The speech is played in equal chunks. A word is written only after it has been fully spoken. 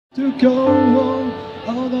To go on,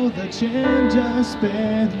 all of the change I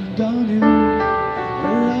spent on you.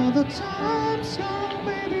 Where are the times gone,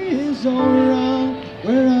 baby, it's alright.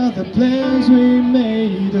 Where are the plans we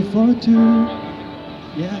made for two?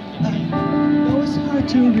 Yeah, I know it's hard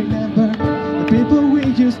to remember the people we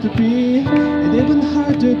used to be, and even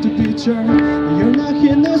harder to picture. You're not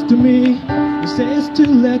here next to me. You say it's too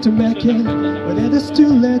late to make it, but it is too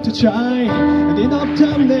late to try. And enough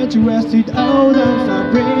time that you wasted, all of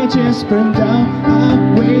our bridges burned down.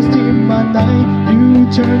 I'm wasting my night, you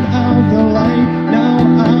turned out the light. Now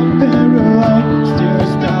I'm paralyzed, still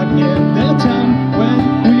stuck in the time when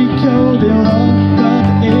we called it love. But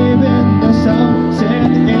even the sound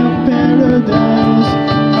said in paradise.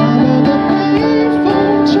 I'm on the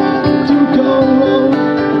payphone trying to go on,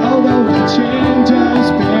 all of the change I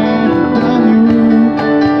spent on you.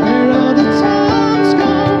 Where are the times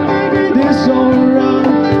gone, baby, this alright.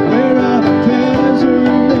 Where are the plans we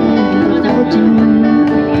made for two?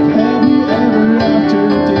 Have you ever after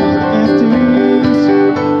did things?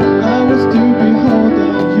 I was to be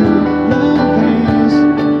holding you like this.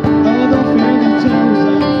 All the fairy tales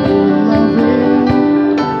are full of it.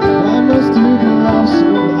 Why must you be lost so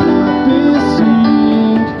I've been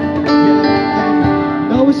seeing? Yeah, I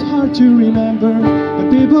know it's hard to remember the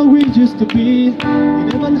people we used to be.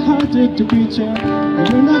 It even harder to picture.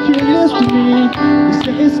 You're not here next to me. You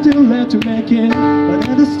say it's too late to make it, but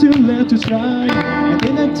it is too late to try. And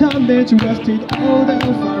in the time that you wasted, all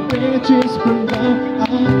of our bridges burned down.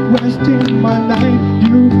 I'm wasting my night,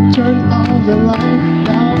 you turned on the light.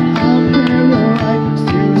 Now I'm paralyzed,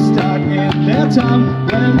 still stuck in that time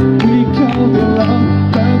when we called it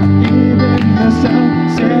love. But even the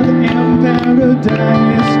sound said in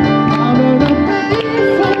paradise. I'm on a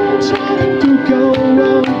payphone trying to go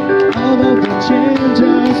on, all of the change I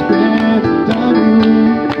spent on you.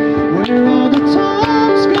 Where are the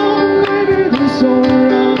times gone, baby, this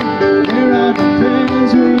alright. Where are the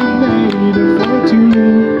plans we made for two?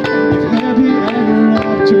 If happy ever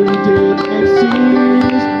after did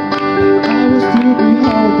exist, I was to be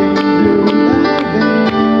holding you like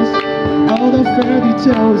this. All the fairy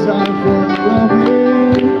tales are full of it.